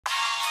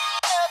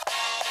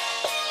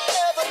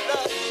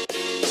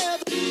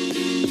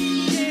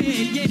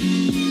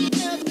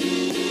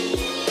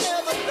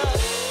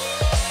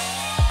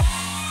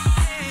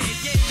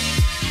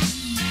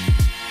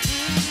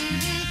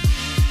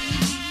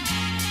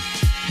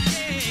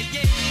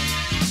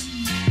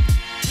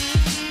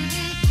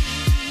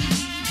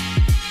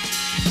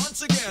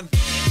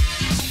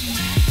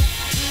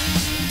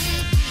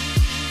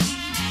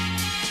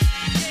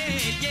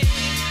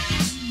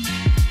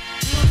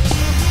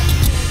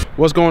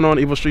What's going on,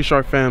 Evil Street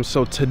Shark fam?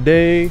 So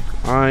today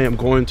I am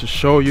going to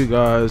show you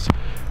guys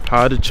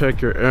how to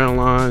check your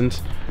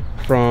airlines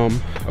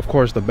from, of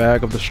course, the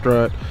back of the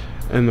strut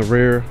and the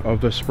rear of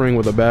the spring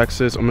where the back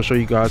sits. I'm gonna show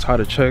you guys how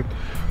to check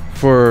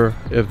for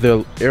if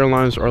the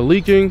airlines are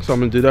leaking. So I'm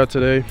gonna do that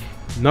today.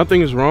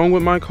 Nothing is wrong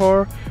with my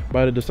car,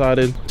 but I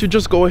decided to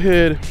just go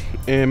ahead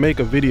and make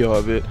a video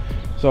of it.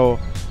 So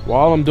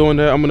while I'm doing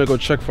that, I'm gonna go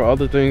check for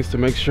other things to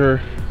make sure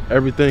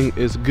everything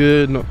is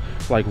good, no,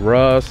 like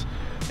rust,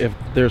 if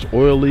there's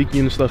oil leaking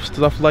and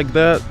stuff like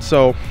that.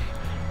 So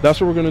that's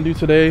what we're gonna do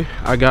today.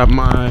 I got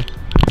my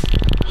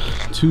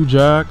two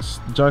jack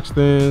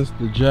stands,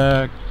 the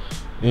jack,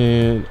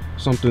 and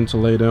something to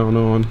lay down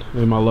on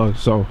in my lug.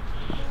 So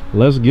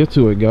let's get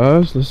to it,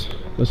 guys.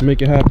 Let's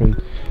make it happen.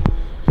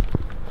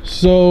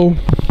 So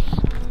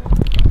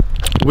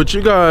with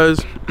you guys,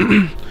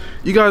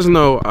 you guys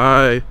know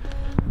I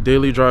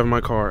daily drive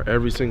my car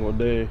every single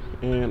day,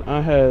 and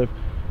I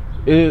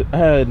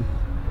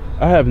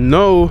have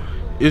no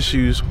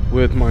issues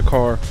with my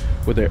car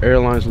with the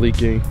airlines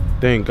leaking,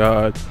 thank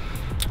God.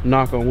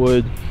 Knock on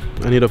wood.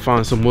 I need to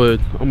find some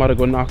wood. I'm about to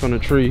go knock on a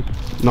tree.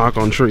 Knock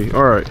on tree.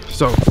 All right,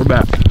 so we're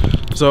back.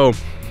 So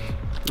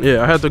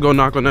yeah, I had to go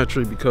knock on that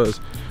tree because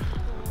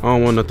I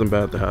don't want nothing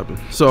bad to happen.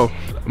 So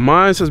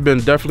mine has been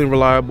definitely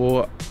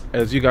reliable,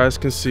 as you guys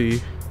can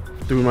see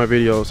through my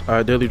videos.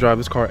 I daily drive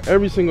this car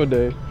every single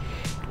day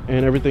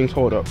and everything's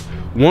hold up.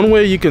 One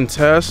way you can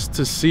test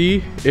to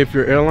see if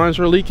your airlines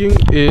are leaking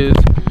is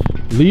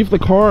leave the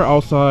car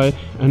outside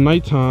at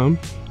nighttime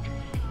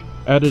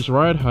at its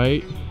ride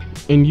height,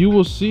 and you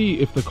will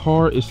see if the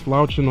car is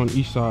slouching on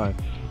each side.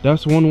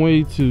 That's one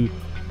way to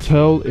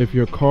tell if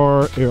your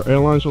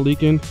airlines are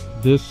leaking.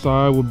 This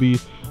side will be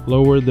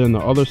lower than the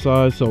other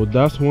side, so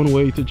that's one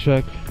way to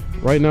check.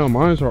 Right now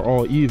mine are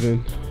all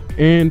even.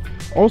 And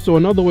also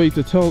another way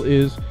to tell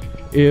is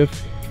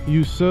if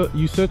you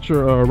set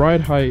your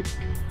ride height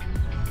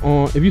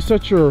on, if you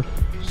set your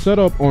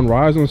setup on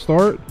rise and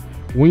start,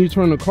 when you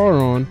turn the car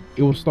on,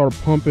 it will start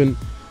pumping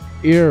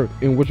air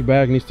in which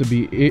bag needs to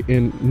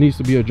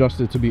be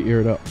adjusted to be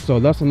aired up. So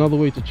that's another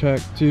way to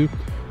check too.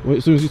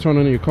 As soon as you turn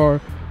on your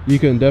car, you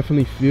can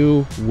definitely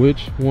feel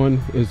which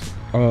one is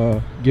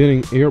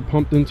getting air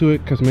pumped into it,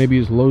 because maybe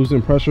it's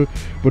losing pressure.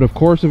 But of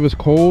course, if it's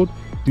cold,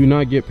 do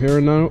not get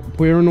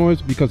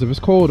paranoid, because if it's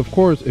cold, of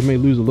course it may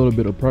lose a little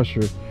bit of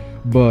pressure,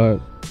 but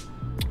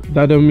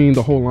that doesn't mean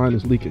the whole line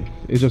is leaking.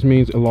 It just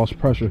means it lost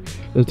pressure.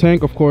 The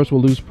tank, of course, will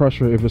lose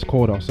pressure if it's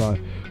cold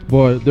outside.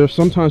 But there's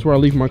sometimes where I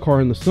leave my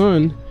car in the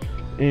sun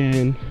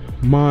and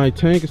my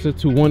tank is set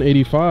to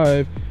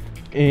 185,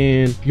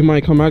 and you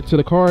might come back to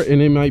the car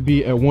and it might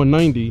be at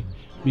 190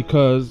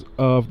 because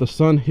of the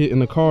sun hitting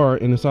the car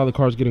and inside the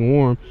car is getting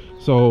warm.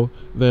 So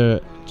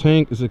the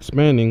tank is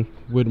expanding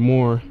with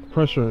more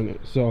pressure in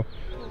it. So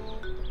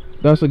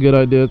that's a good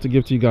idea to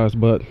give to you guys.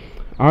 But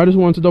I just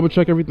wanted to double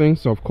check everything.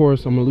 So of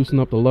course I'm gonna loosen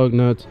up the lug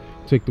nuts,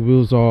 take the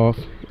wheels off,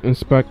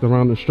 inspect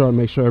around the strut,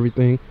 make sure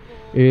everything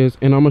is,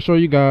 and I'm gonna show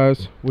you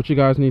guys what you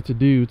guys need to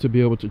do to be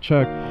able to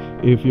check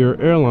if your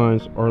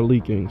airlines are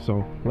leaking.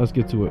 So let's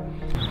get to it.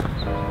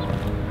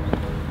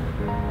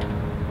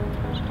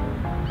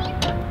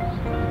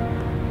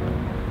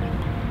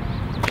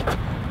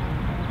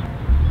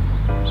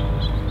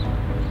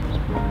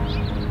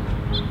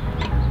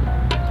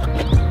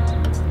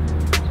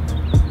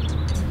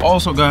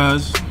 Also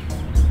guys,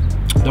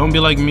 don't be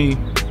like me,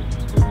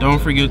 don't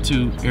forget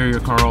to air your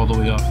car all the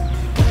way up.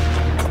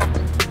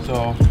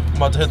 So I'm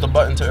about to hit the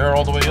button to air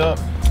all the way up.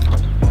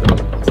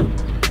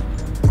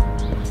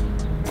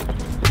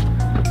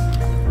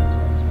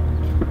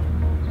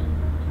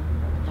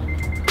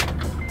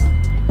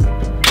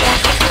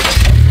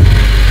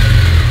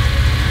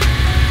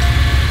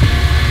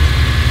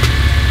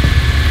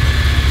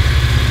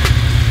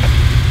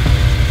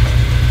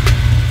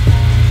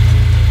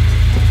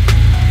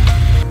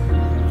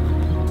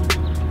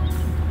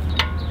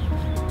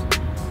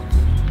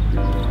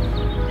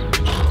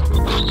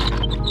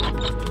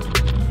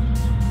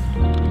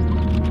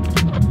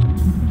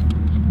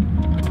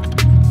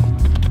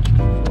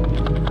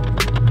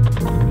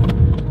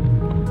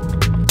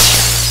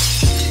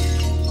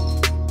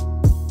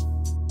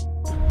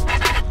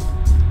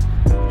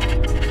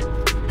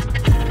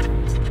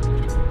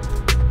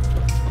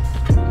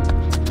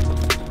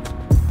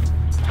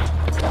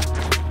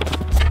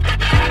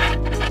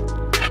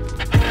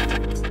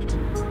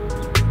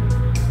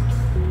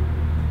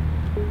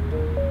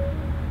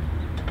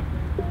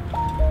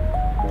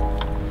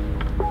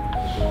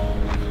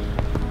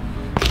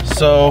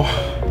 So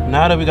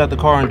now that we got the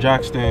car on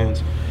jack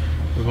stands,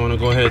 we're going to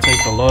go ahead and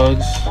take the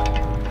lugs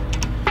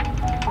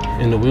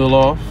and the wheel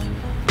off.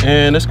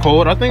 And it's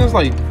cold. I think it's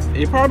like,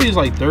 it probably is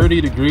like 30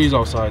 degrees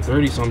outside,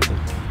 30 something.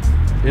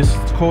 It's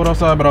cold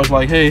outside, but I was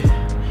like, hey,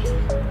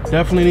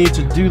 definitely need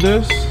to do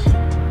this.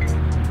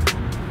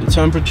 The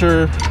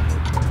temperature,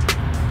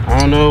 I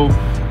don't know,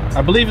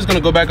 I believe it's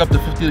gonna go back up to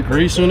 50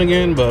 degrees soon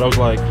again, but I was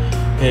like,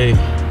 hey,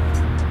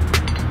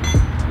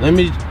 let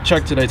me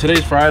check today.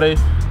 Today's Friday,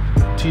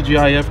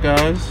 TGIF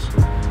guys.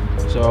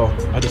 So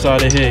I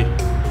decided, hey,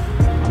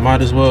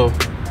 might as well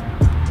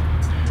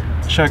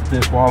check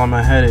this while I'm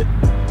at it,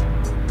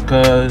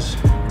 because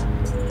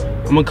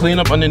I'm gonna clean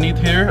up underneath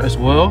here as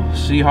well,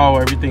 see how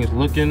everything is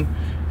looking,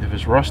 if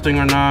it's rusting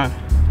or not.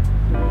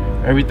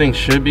 Everything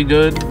should be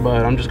good,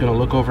 but I'm just gonna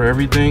look over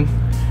everything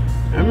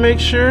and make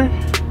sure.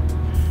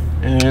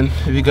 And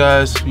if you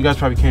guys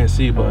probably can't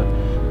see, but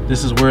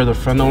this is where the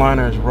fender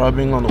liner is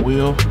rubbing on the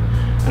wheel,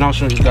 and I'll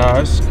show you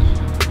guys.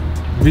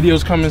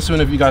 Video's coming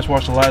soon if you guys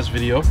watched the last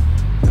video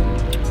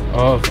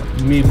of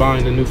me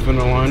buying the new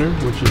fender liner,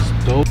 which is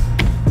dope.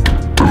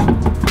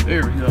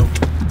 There we go.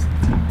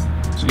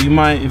 So you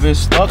might, if it's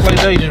stuck like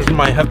that, you just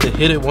might have to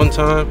hit it one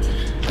time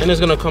and it's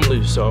gonna come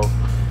loose. So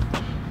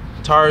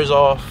tires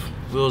off,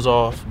 wheels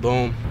off,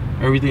 boom.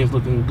 Everything's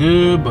looking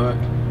good, but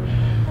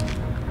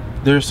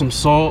there's some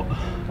salt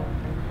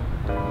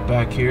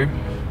back here,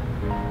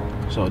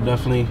 so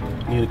definitely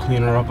need to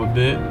clean her up a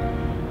bit,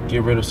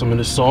 get rid of some of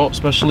the salt,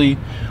 especially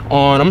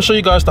on, I'm gonna show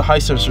you guys the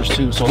height sensors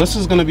too. So this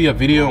is gonna be a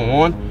video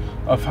on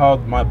of how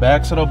my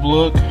back setup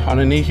look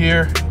underneath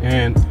here,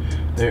 and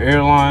the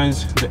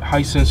airlines, the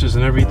height sensors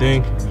and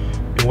everything,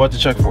 and what to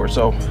check for.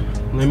 So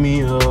let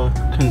me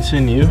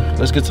continue.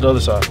 Let's get to the other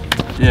side.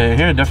 Yeah,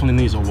 here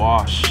definitely needs a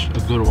wash, a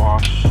good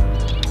wash.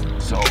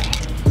 So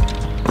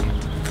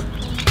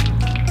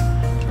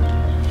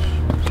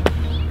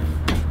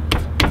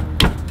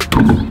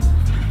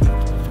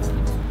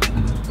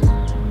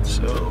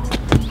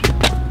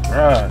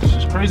it's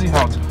just crazy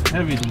how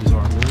heavy these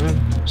are,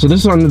 man. So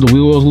this is under the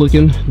wheel wells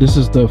looking. This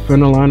is the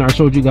fender liner. I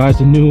showed you guys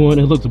the new one.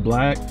 It looks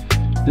black.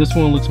 This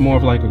one looks more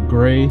of like a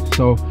gray.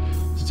 So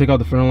to take out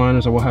the fender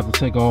liners, I will have to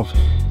take off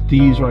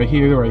these right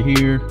here, right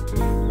here,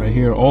 right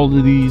here. All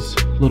of these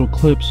little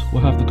clips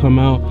will have to come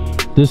out.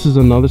 This is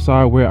another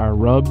side where I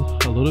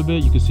rubbed a little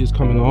bit. You can see it's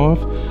coming off.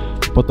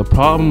 But the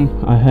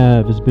problem I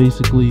have is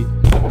basically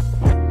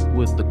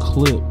with the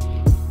clip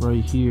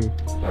right here.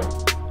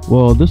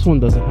 Well, this one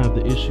doesn't have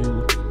the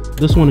issue.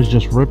 This one is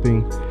just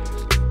ripping.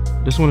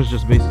 This one is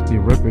just basically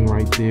ripping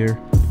right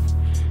there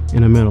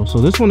in the middle. So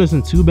this one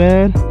isn't too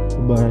bad,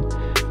 but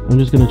I'm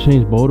just gonna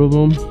change both of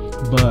them.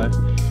 But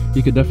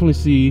you can definitely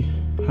see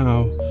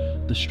how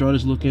the strut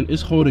is looking.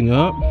 It's holding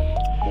up.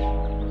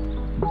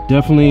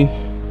 Definitely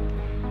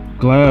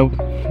glad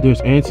there's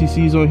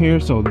anti-seize on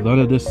here, so none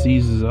of this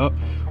seizes up,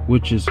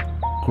 which is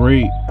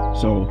great.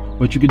 So,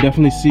 but you can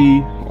definitely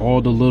see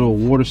all the little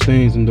water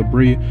stains and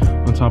debris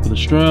on top of the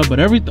strut. But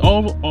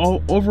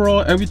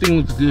overall, everything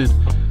looks good.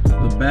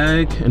 The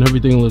bag and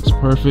everything looks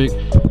perfect.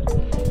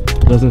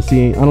 I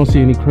don't see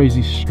any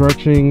crazy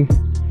stretching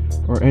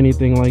or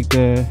anything like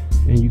that.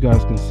 And you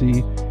guys can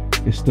see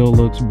it still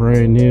looks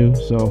brand new.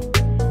 So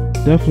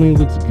definitely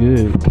looks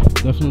good.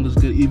 Definitely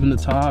looks good. Even the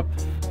top,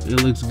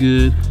 it looks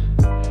good.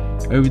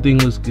 Everything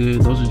looks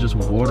good. Those are just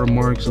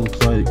watermarks, it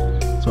looks like.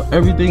 So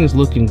everything is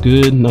looking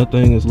good.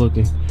 Nothing is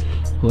looking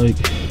like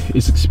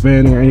it's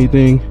expanding or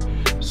anything.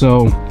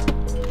 So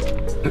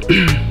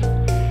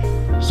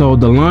so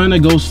the line that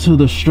goes to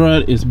the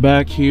strut is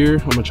back here.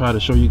 I'm gonna try to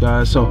show you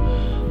guys. So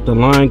the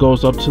line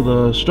goes up to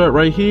the strut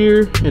right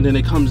here, and then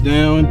it comes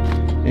down,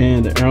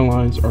 and the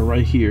airlines are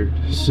right here.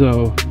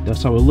 So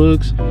that's how it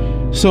looks.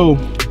 So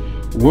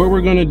what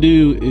we're gonna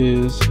do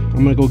is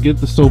I'm gonna go get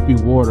the soapy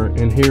water,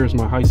 and here's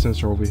my height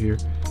sensor over here.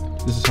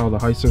 This is how the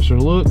height sensor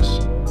looks.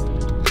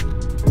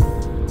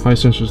 Height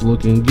sensor's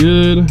looking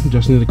good.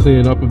 Just need to clean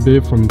it up a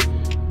bit from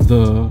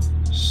the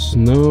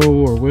snow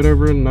or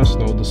whatever, not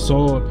snow, the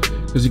salt,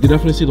 because you can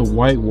definitely see the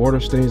white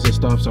water stains and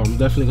stuff. So I'm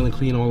definitely gonna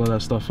clean all of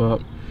that stuff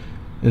up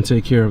and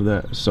take care of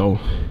that. So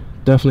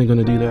definitely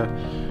gonna do that.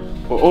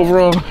 But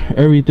overall,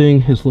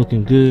 everything is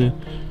looking good.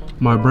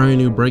 My brand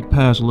new brake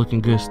pads are looking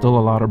good. Still a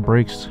lot of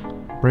brake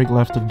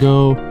left to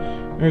go.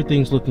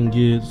 Everything's looking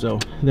good, so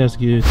that's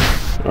good.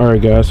 All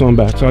right guys, so I'm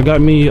back. So I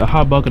got me a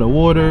hot bucket of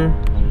water,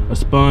 a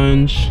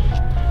sponge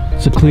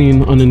to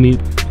clean underneath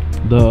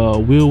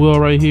the wheel well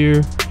right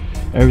here.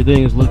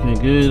 Everything is looking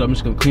good. I'm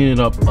just gonna clean it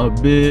up a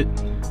bit.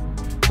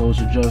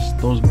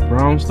 Those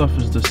brown stuff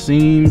is the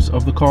seams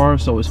of the car,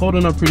 so it's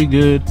holding up pretty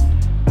good.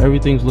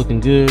 Everything's looking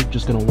good.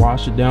 Just gonna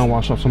wash it down,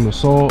 wash off some of the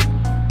salt,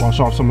 wash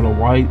off some of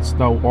the white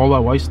stuff, all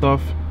that white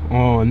stuff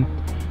on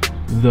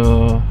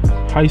the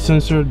height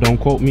sensor. Don't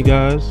quote me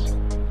guys,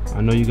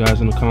 I know you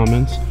guys in the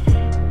comments.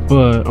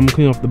 But I'm gonna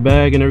clean off the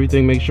bag and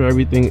everything, make sure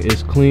everything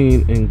is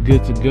clean and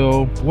good to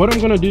go. What I'm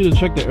gonna do to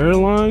check the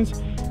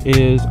airlines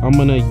is I'm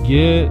gonna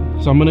get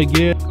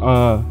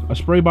a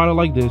spray bottle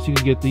like this. You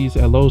can get these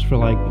at Lowe's for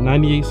like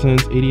 98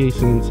 cents, 88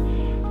 cents,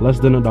 less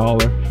than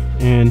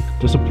 $1, and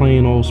just a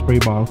plain old spray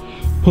bottle.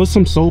 Put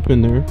some soap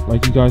in there,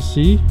 like you guys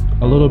see,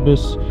 a little bit.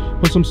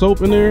 Put some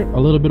soap in there, a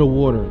little bit of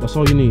water. That's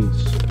all you need.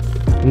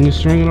 When you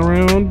string it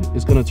around,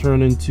 it's gonna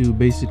turn into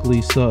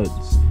basically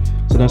suds.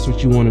 So that's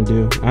what you want to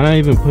do. I didn't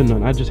even put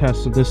none. I just had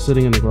this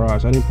sitting in the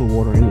garage. I didn't put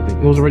water or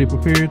anything. It was already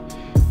prepared.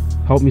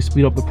 Helped me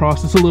speed up the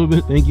process a little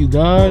bit. Thank you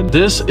God.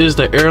 This is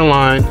the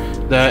airline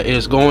that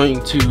is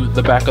going to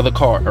the back of the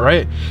car. All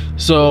right.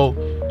 So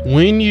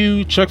when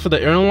you check for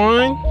the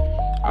airline,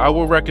 I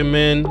will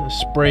recommend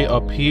spray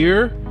up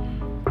here,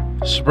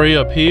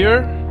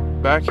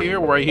 back here,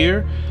 right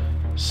here.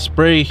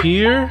 Spray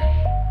here,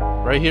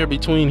 right here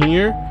between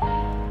here.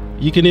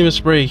 You can even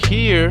spray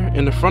here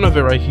in the front of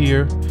it right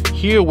here.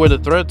 Here where the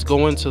threads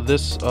go into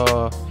this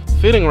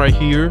fitting right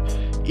here.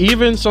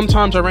 Even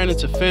sometimes I ran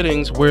into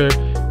fittings where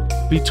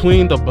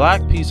between the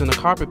black piece and the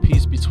copper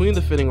piece, between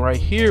the fitting right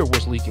here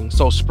was leaking.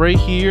 So spray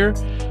here,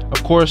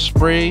 of course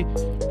spray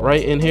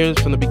right in here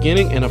from the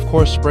beginning, and of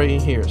course spray in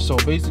here. So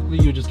basically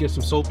you just get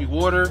some soapy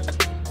water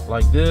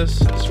like this,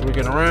 swing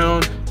it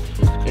around,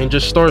 and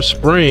just start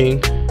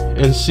spraying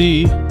and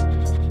see.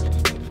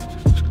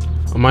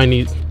 I might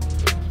need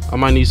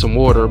some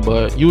water,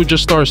 but you would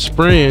just start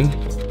spraying.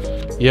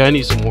 Yeah, I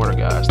need some water,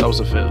 guys. That was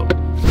a fail.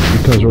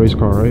 Because race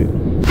car, right?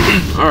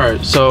 All right,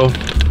 so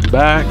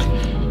back.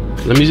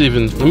 Let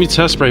me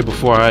test spray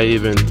before I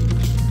even.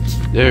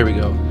 There we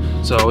go.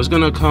 So it's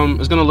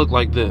gonna look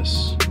like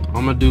this.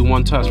 I'm gonna do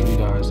one test for you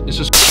guys. It's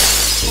just,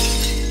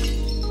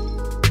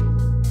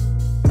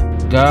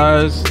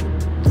 guys,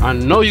 I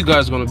know you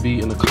guys are gonna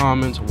be in the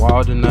comments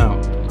wilding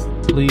out.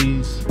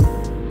 Please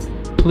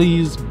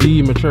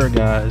be mature,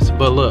 guys.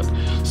 But look,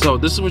 so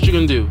this is what you're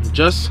gonna do.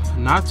 Just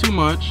not too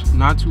much,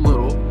 not too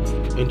little,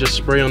 and just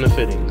spray on the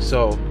fitting.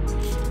 So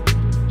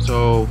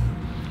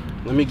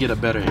let me get a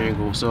better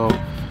angle. So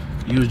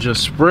you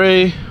just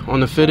spray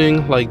on the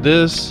fitting like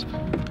this,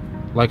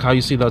 like how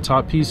you see the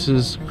top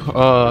pieces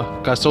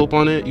got soap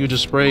on it. You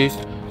just spray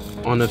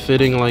on the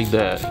fitting like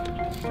that,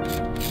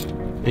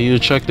 and you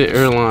check the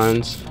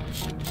airlines,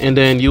 and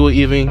then you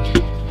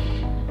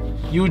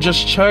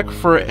just check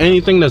for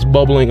anything that's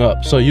bubbling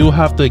up. So you'll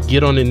have to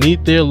get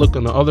underneath there, look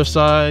on the other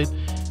side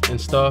and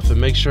stuff, and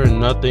make sure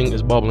nothing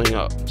is bubbling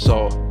up.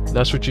 So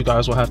that's what you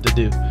guys will have to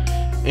do.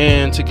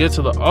 And to get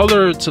to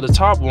the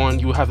top one,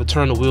 you will have to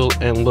turn the wheel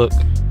and look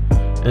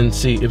and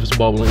see if it's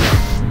bubbling up.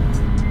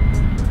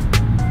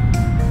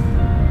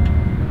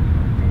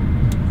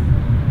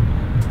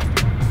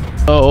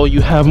 Oh,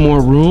 you have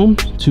more room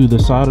to the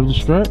side of the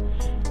strut,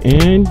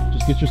 and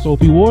just get your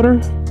soapy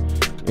water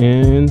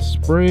and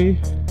spray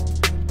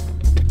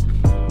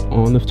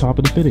on the top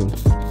of the fitting,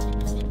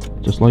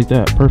 just like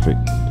that. Perfect.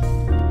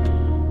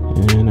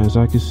 And as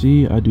I can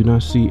see, I do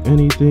not see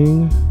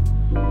anything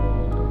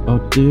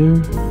up there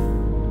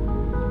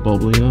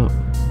bubbling up.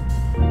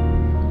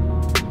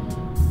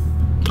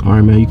 All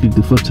right, man, you could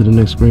flip to the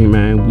next screen,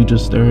 man. We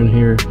just staring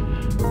here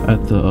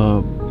at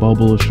the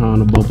bubble is trying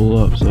to bubble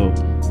up, so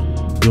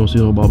you don't see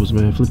no bubbles,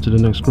 man. Flip to the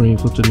next screen,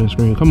 flip to the next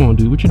screen. Come on,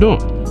 dude, what you doing?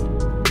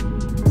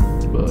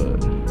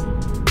 But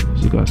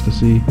as you guys can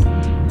see,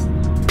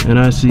 and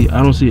I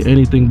don't see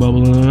anything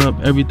bubbling up.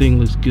 Everything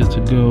looks good to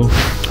go.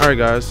 All right,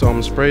 guys, so I'm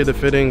gonna spray the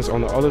fittings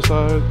on the other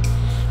side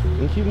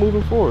and keep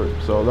moving forward.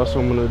 So that's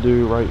what I'm gonna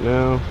do right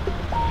now,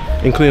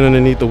 and clean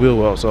underneath the wheel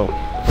well. So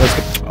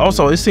let's go.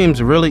 Also, it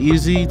seems really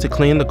easy to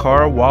clean the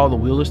car while the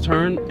wheel is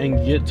turned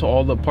and get to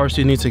all the parts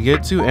you need to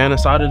get to, and the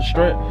side of the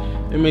strut.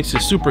 It makes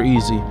it super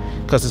easy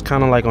because it's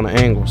kind of like on an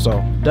angle.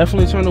 So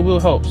definitely turn the wheel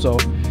helps. So,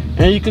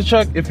 and you can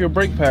check if your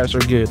brake pads are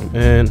good,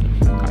 and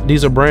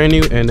these are brand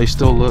new and they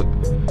still look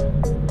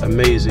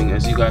amazing.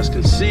 As you guys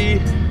can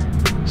see,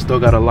 still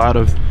got a lot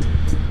of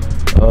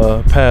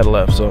pad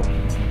left. So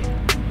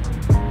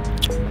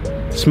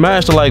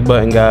smash the like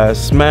button,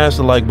 guys. Smash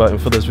the like button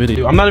for this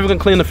video. I'm not even gonna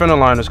clean the fender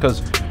liners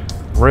because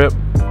rip,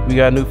 we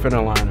got new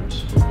fender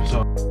liners.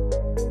 So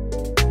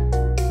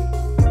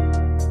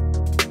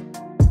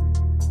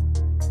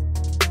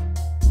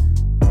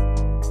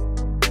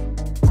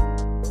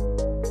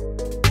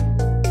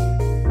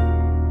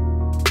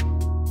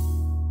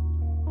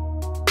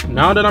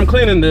now that I'm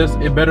cleaning this,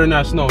 it better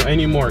not snow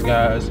anymore,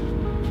 guys.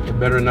 It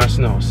better not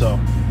snow. So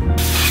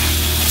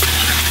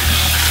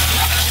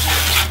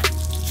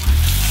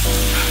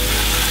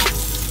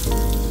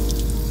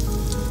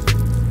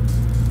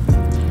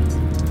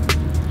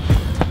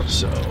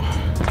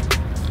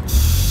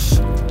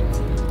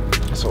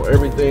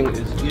everything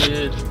is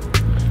good.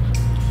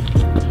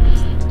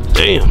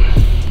 Damn,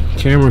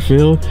 camera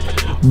failed,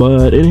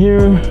 but in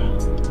here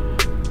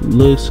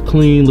looks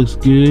clean, looks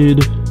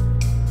good.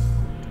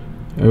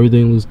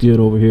 Everything looks good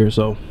over here,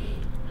 so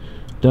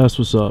that's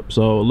what's up.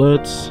 So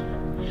let's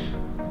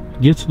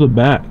get to the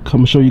back. I'm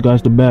gonna show you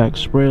guys the back.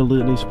 Spray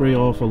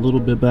off a little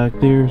bit back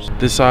there.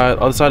 This side,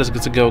 other side is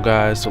good to go,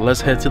 guys. So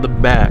let's head to the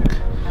back.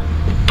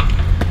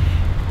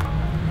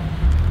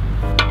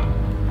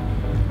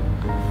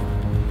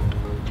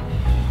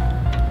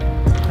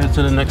 Head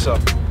to the next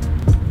up.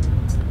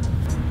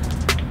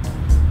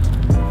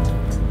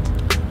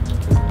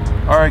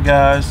 All right,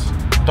 guys.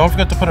 Don't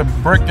forget to put a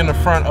brick in the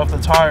front of the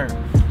tire.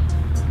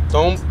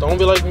 Don't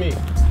be like me.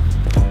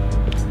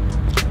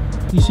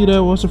 You see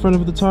that? What's in front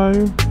of the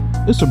tire?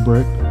 It's a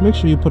brick. Make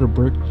sure you put a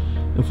brick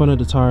in front of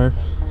the tire,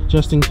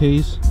 just in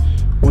case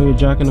when you're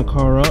jacking the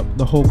car up,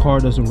 the whole car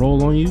doesn't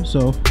roll on you.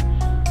 So,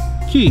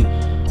 key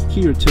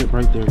or tip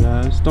right there,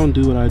 guys. Don't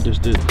do what I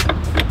just did.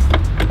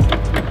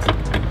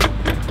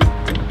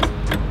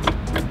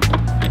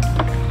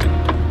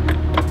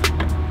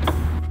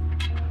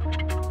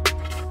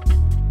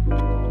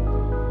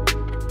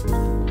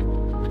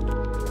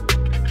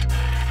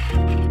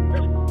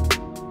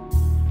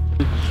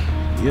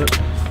 Yep.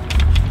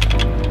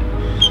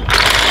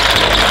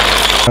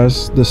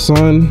 Guys, the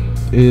sun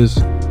is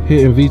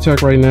hitting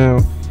VTEC right now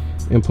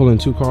and pulling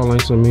 2 car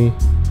lengths on me.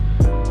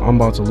 I'm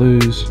about to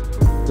lose.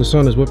 The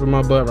sun is whipping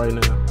my butt right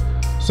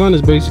now. Sun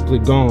is basically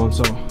gone,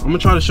 so I'm gonna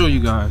try to show you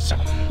guys.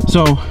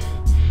 So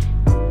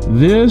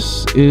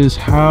this is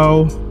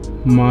how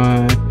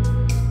my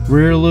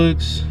rear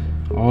looks.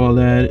 All of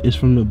that is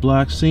from the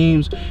black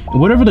seams,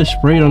 and whatever they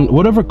sprayed on,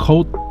 whatever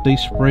coat they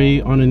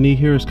spray underneath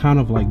here is kind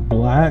of like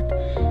black.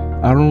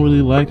 I don't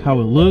really like how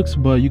it looks,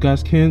 but you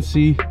guys can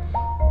see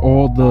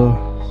all the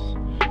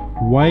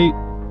white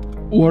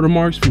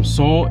watermarks from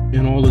salt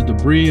and all the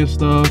debris and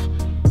stuff.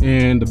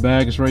 And the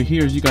bag is right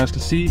here, as you guys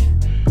can see.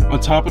 On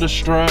top of the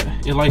strut,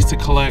 it likes to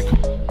collect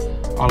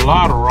a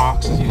lot of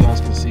rocks, as you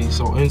guys can see.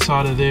 So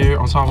inside of there,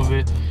 on top of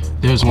it,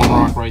 there's one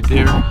rock right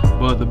there.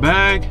 But the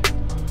bag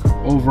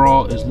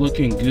overall is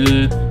looking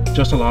good.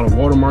 Just a lot of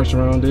watermarks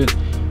around it.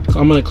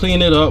 I'm gonna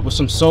clean it up with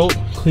some soap,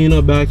 clean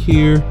up back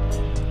here.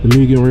 The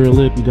medium rear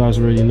lip, you guys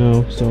already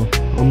know. So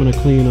I'm gonna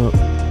clean up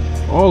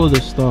all of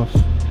this stuff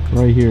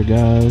right here,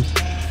 guys.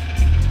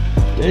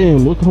 Damn,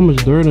 look how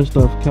much dirt and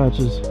stuff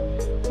catches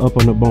up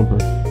on the bumper.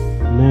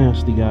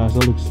 Nasty, guys.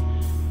 That looks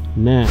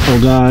nasty.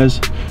 So guys,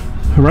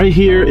 right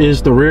here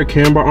is the rear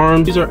camber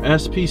arm. These are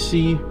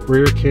SPC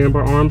rear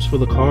camber arms for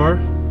the car.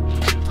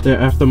 They're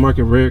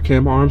aftermarket rear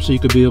camber arms, so you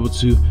could be able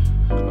to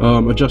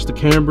adjust the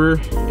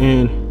camber.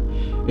 And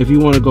if you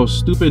want to go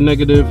stupid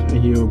negative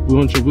and you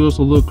want your wheels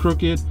to look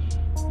crooked,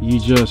 you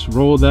just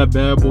roll that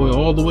bad boy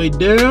all the way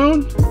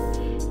down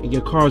and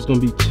your car is going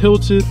to be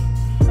tilted,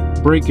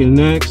 breaking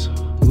necks,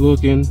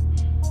 looking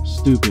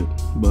stupid.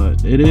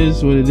 But it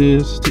is what it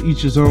is, to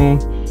each his own.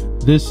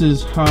 This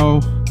is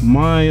how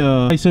my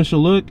high sensor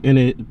look, and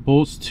it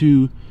bolts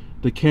to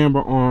the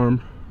camber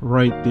arm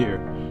right there.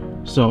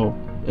 So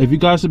if you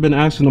guys have been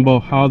asking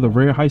about how the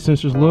rear high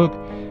sensors look,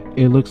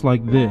 it looks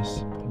like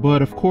this.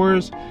 But of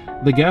course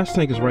the gas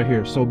tank is right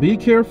here, so be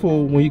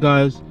careful when you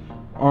guys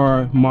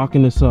are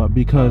mocking this up,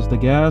 because the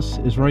gas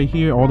is right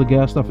here, all the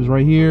gas stuff is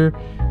right here,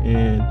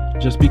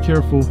 and just be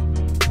careful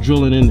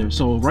drilling in there.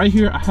 So right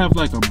here I have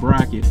like a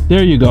bracket.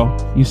 There you go,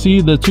 you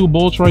see the 2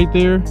 bolts right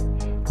there.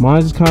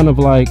 Mine's is kind of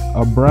like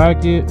a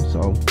bracket,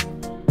 so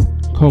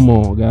come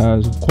on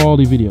guys,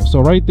 quality video. So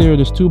right there,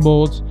 there's 2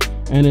 bolts,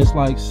 and it's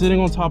like sitting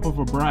on top of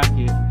a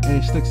bracket, and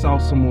it sticks out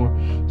some more,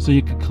 so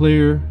you could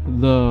clear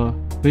the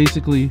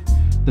basically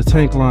the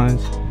tank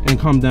lines and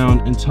come down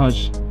and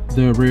touch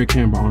the rear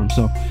camber arm.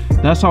 So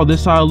that's how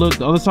this side looks.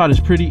 The other side is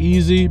pretty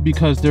easy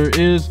because there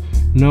is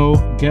no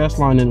gas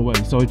line in the way,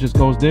 so it just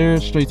goes there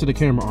straight to the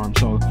camber arm.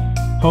 So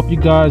help you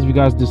guys, if you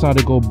guys decide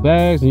to go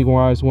bags and you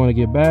guys want to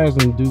get bags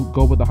and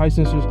go with the high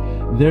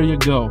sensors, there you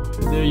go,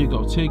 there you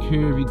go. Take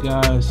care of you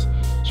guys,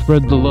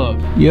 spread the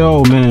love.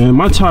 Yo man,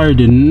 my tire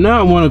did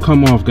not want to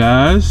come off,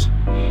 guys.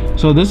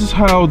 So this is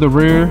how the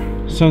rear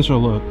sensor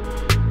look,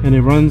 and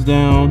it runs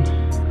down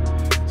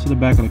to the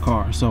back of the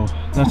car. So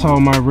that's how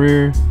my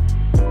rear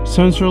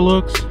sensor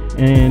looks,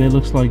 and it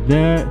looks like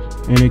that,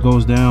 and it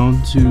goes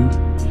down to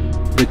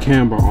the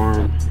camber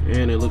arm,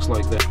 and it looks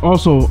like that.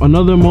 Also,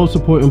 another most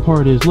important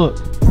part is, look,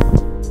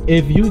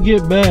 if you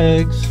get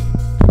bags,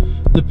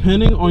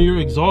 depending on your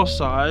exhaust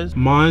size,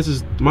 my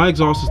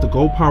exhaust is the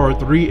Go Power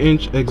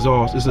 3-inch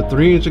exhaust. It's a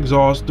 3-inch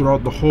exhaust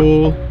throughout the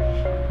whole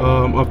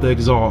of the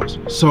exhaust.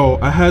 So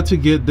I had to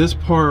get this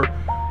part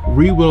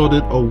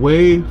re-welded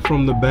away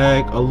from the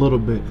bag a little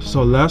bit.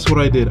 So that's what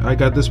I did. I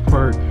got this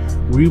part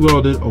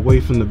re-welded away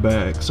from the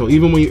bag. So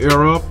even when you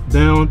air up,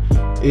 down,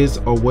 it's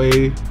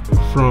away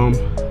from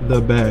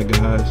the bag,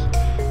 guys.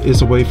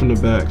 It's away from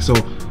the bag. So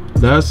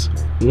that's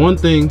one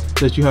thing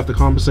that you have to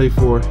compensate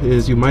for,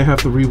 is you might have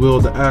to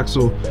re-weld the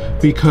axle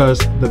because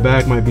the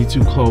bag might be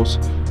too close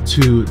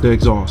to the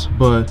exhaust.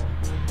 But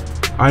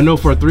I know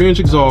for a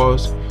 3-inch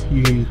exhaust,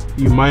 you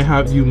might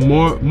have,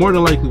 more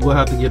than likely will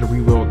have to get it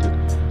re-welded,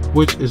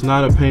 which is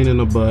not a pain in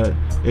the butt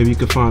if you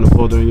can find a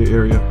welder in your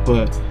area.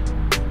 But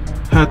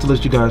had to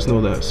let you guys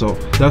know that. So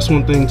that's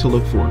one thing to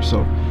look for. So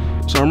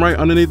I'm right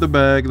underneath the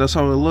bag. That's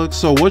how it looks.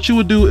 So what you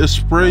would do is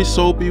spray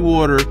soapy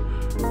water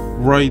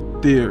right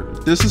there.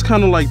 This is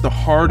kind of like the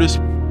hardest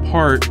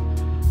part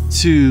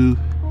to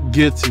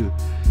get to,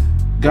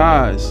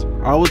 guys.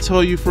 I will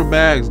tell you for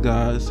bags,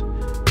 guys,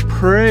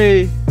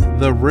 pray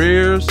the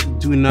rears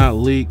do not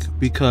leak,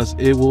 because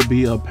it will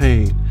be a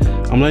pain.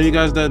 I'm letting you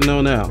guys that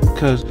know now,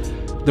 because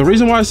the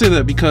reason why I say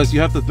that, because you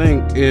have to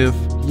think, if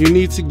you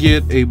need to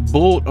get a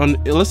bolt on,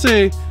 let's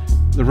say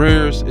the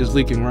rears is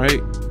leaking,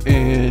 right,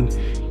 and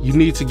you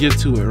need to get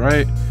to it,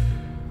 right,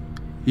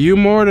 you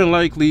more than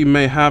likely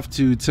may have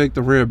to take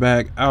the rear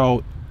bag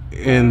out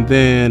and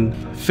then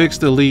fix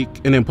the leak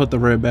and then put the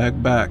rear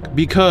bag back.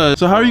 Because,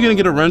 so how are you gonna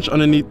get a wrench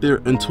underneath there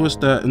and twist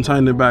that and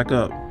tighten it back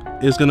up?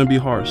 It's gonna be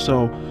hard.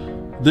 So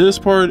this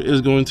part is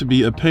going to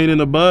be a pain in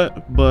the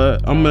butt,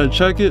 but I'm gonna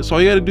check it. So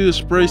all you gotta do is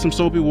spray some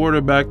soapy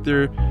water back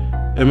there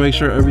and make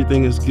sure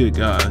everything is good,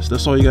 guys.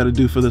 That's all you gotta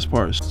do for this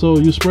part. So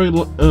you spray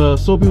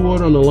soapy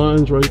water on the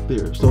lines right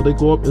there, so they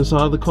go up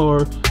inside the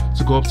car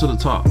to go up to the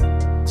top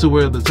to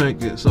where the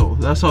tank is. So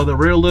that's how the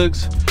rear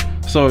looks.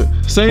 So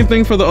same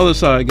thing for the other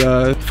side,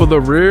 guys. For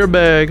the rear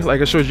bag,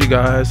 like I showed you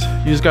guys,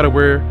 you just gotta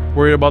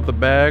worry about the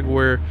bag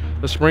where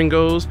the spring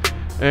goes,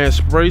 and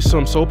spray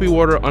some soapy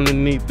water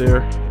underneath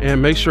there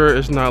and make sure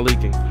it's not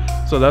leaking.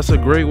 So that's a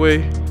great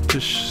way to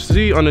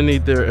see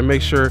underneath there and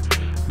make sure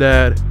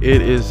that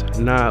it is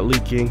not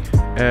leaking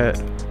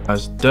at.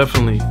 Guys,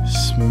 definitely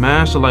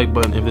smash the like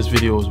button if this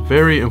video was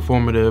very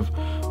informative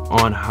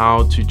on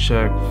how to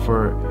check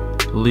for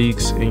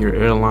leaks in your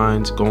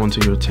airlines, going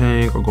to your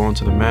tank or going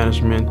to the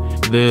management.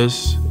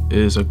 This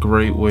is a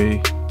great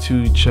way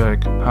to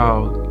check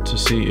how to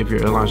see if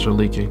your airlines are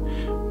leaking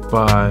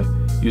by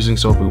using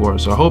soapy water.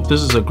 So I hope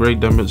this is a great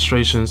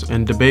demonstrations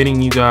and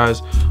debating you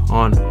guys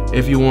on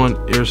if you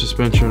want air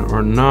suspension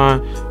or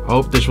not. I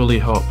hope this really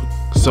helped.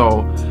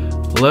 So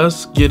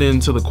let's get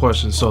into the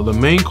question. So the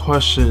main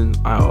question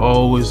I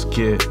always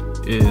get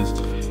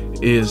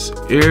is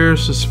air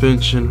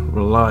suspension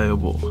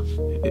reliable?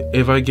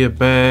 If I get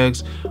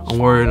bags, I'm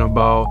worrying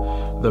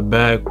about the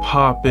bag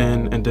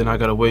popping and then I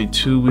gotta wait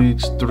 2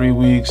 weeks, 3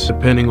 weeks,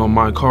 depending on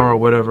my car or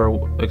whatever,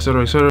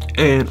 etc, etc.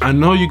 And I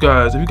know you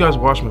guys, if you guys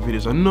watch my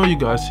videos, I know you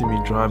guys see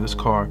me drive this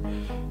car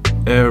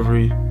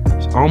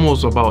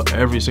almost about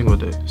every single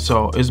day.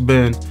 So it's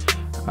been,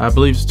 I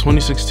believe it's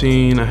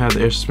 2016, I had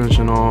the air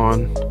suspension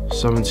on,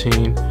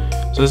 17.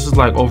 So this is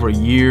like over a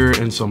year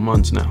and some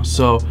months now.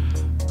 So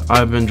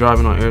I've been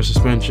driving on air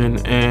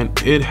suspension and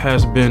it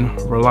has been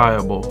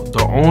reliable.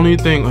 The only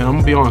thing, and I'm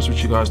gonna be honest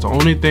with you guys, the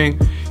only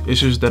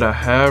issues that I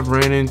have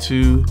ran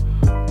into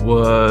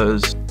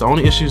was,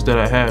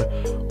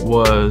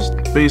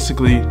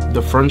 basically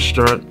the front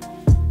strut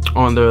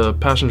on the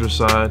passenger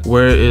side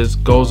where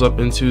it goes up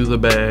into the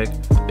bag.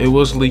 It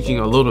was leaking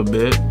a little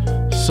bit.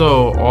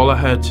 So all I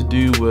had to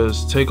do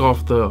was take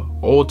off the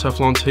old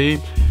Teflon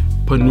tape,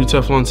 put new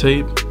Teflon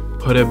tape,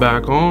 put it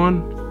back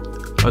on,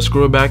 I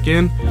screw it back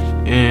in,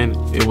 and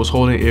it was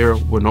holding air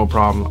with no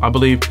problem. I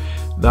believe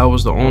that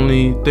was the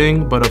only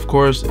thing, but of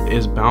course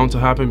it's bound to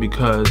happen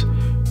because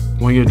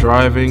when you're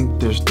driving,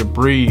 there's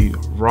debris,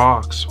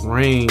 rocks,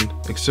 rain,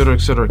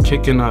 etc,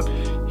 kicking up,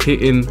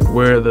 hitting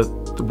where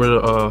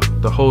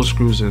the hose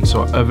screws in.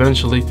 So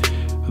eventually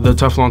the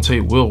Teflon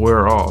tape will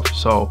wear off.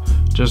 So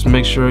just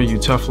make sure you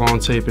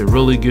Teflon tape it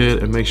really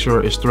good and make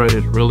sure it's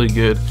threaded really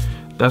good.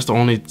 That's the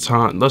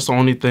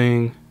only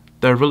thing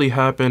that really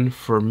happened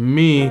for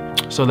me.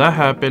 So that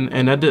happened,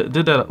 and I did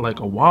that like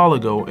a while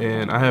ago,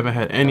 and I haven't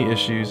had any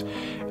issues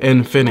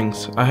in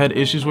fittings. I had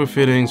issues with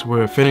fittings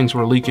where fittings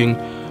were leaking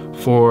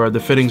for the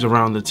fittings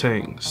around the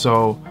tank.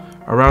 So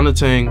around the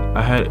tank,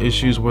 I had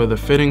issues where the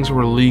fittings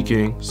were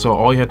leaking. So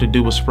all you had to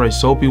do was spray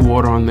soapy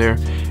water on there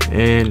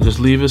and just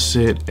leave it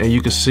sit, and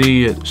you could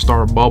see it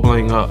start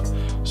bubbling up.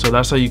 So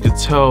that's how you could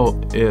tell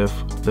if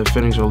the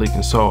fittings are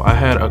leaking. So I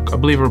had, I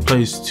believe,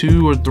 replaced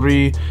 2 or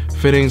 3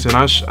 fittings, and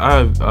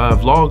I've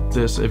vlogged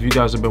this. If you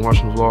guys have been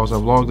watching the vlogs,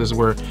 I've vlogged this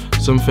where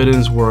some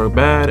fittings were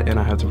bad and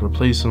I had to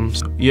replace them.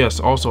 Yes,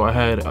 also I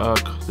had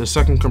the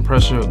second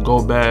compressor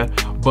go bad,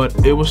 but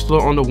it was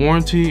still under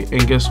warranty,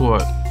 and guess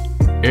what?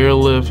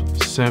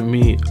 Airlift sent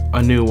me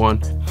a new one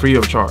free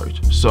of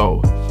charge.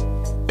 So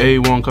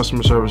A1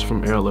 customer service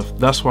from Airlift.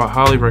 That's why I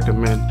highly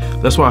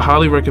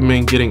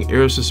recommend getting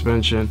air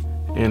suspension,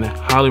 and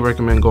highly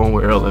recommend going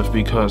with Airlift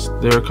because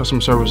their customer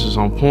service is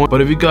on point.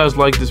 But if you guys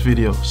like this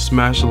video,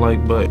 smash the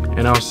like button,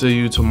 and I'll see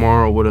you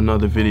tomorrow with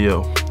another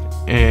video.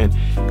 And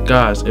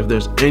guys, if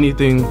there's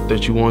anything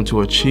that you want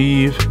to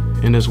achieve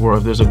in this world,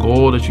 if there's a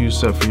goal that you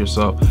set for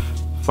yourself,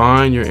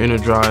 find your inner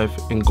drive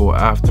and go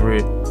after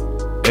it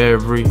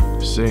every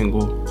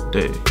single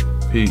day.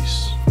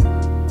 Peace.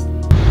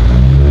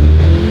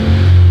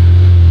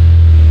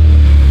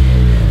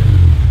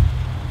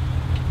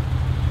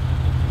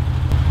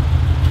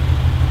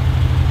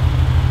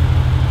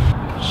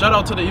 Shout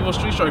out to the Evil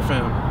Street Strike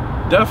fam.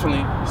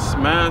 Definitely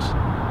smash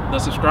the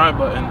subscribe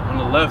button on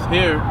the left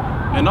here,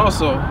 and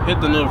also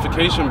hit the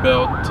notification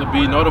bell to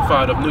be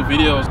notified of new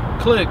videos.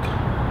 Click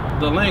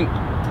the link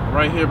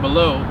right here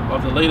below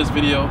of the latest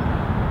video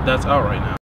that's out right now.